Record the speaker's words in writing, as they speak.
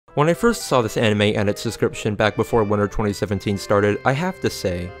When I first saw this anime and its description back before winter 2017 started, I have to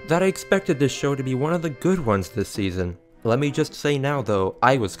say that I expected this show to be one of the good ones this season. Let me just say now though,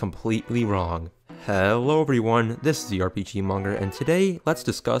 I was completely wrong. Hello everyone, this is the RPG Monger, and today let's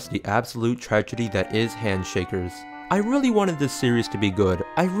discuss the absolute tragedy that is Handshakers. I really wanted this series to be good,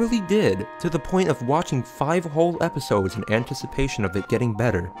 I really did, to the point of watching 5 whole episodes in anticipation of it getting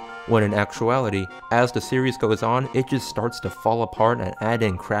better, when in actuality, as the series goes on, it just starts to fall apart and add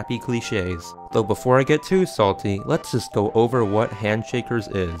in crappy cliches. Though before I get too salty, let's just go over what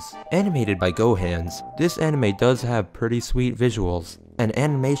Handshakers is. Animated by GoHands, this anime does have pretty sweet visuals, and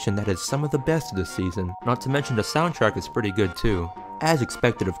animation that is some of the best this season, not to mention the soundtrack is pretty good too, as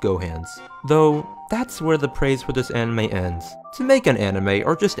expected of GoHands. Though, that's where the praise for this anime ends. To make an anime,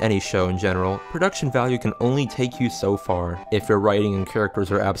 or just any show in general, production value can only take you so far, if your writing and characters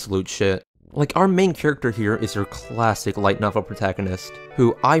are absolute shit. Like, our main character here is your classic light novel protagonist,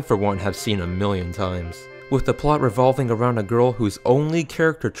 who I for one have seen a million times, with the plot revolving around a girl whose only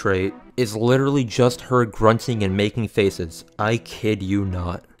character trait is literally just her grunting and making faces. I kid you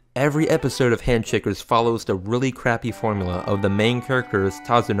not. Every episode of Handshakers follows the really crappy formula of the main characters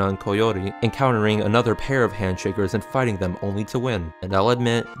Tazuna and Koyori encountering another pair of Handshakers and fighting them only to win. And I'll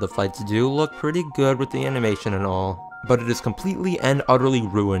admit, the fights do look pretty good with the animation and all, but it is completely and utterly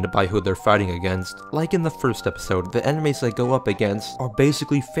ruined by who they're fighting against. Like in the first episode, the enemies they go up against are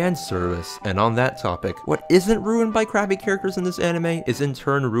basically fan service, and on that topic, what isn't ruined by crappy characters in this anime is in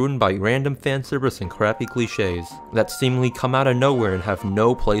turn ruined by random fan service and crappy cliches that seemingly come out of nowhere and have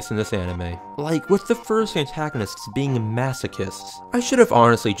no place in this anime. Like with the first antagonists being masochists. I should have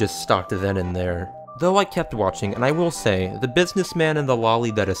honestly just stopped then and there. Though I kept watching, and I will say, the businessman and the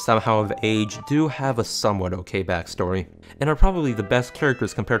lolly that is somehow of age do have a somewhat okay backstory, and are probably the best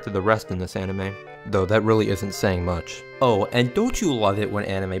characters compared to the rest in this anime. Though that really isn't saying much. Oh, and don't you love it when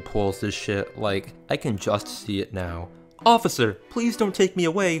anime pulls this shit? Like, I can just see it now. Officer, please don't take me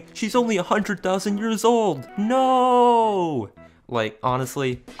away, she's only 100,000 years old! No! Like,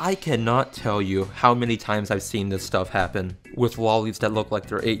 honestly, I cannot tell you how many times I've seen this stuff happen, with lollies that look like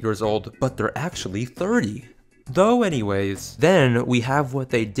they're 8 years old, but they're actually 30. Though anyways, then we have what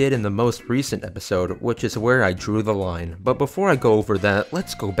they did in the most recent episode, which is where I drew the line. But before I go over that,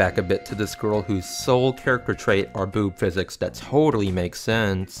 let's go back a bit to this girl whose sole character trait are boob physics that totally makes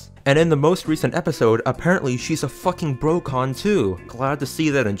sense. And in the most recent episode, apparently she's a fucking brocon too. Glad to see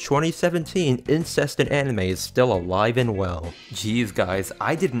that in 2017, incest in anime is still alive and well. Jeez guys,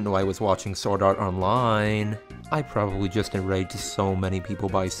 I didn't know I was watching Sword Art Online. I probably just enraged so many people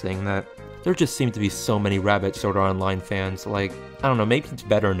by saying that. There just seem to be so many rabid Sword Art Online fans, like, I don't know, maybe it's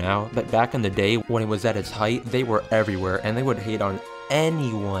better now, but back in the day when it was at its height, they were everywhere and they would hate on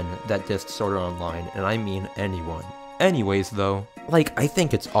anyone that dissed Sword Art Online, and I mean anyone. Anyways though, like, I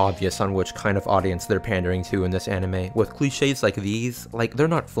think it's obvious on which kind of audience they're pandering to in this anime. With cliches like these, like, they're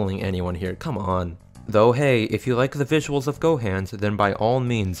not fooling anyone here, come on. Though hey, if you like the visuals of GoHands, then by all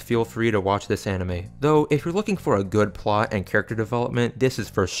means feel free to watch this anime. Though, if you're looking for a good plot and character development, this is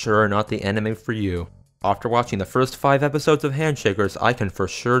for sure not the anime for you. After watching the first 5 episodes of Handshakers, I can for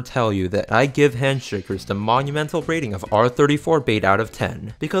sure tell you that I give Handshakers the monumental rating of R34 bait out of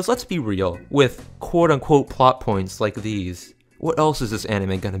 10. Because let's be real, with quote-unquote plot points like these, what else is this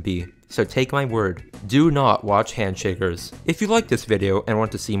anime gonna be? So take my word, do not watch Handshakers. If you like this video and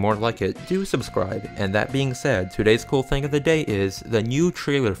want to see more like it, do subscribe. And that being said, today's cool thing of the day is the new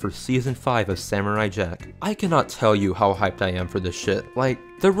trailer for Season 5 of Samurai Jack. I cannot tell you how hyped I am for this shit. Like,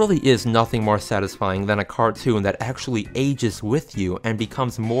 there really is nothing more satisfying than a cartoon that actually ages with you and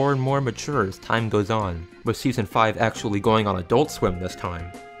becomes more and more mature as time goes on, with Season 5 actually going on Adult Swim this time.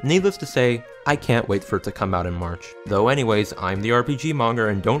 Needless to say, I can't wait for it to come out in March. Though anyways, I'm the RPG Monger,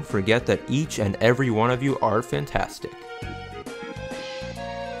 and don't forget that each and every one of you are fantastic.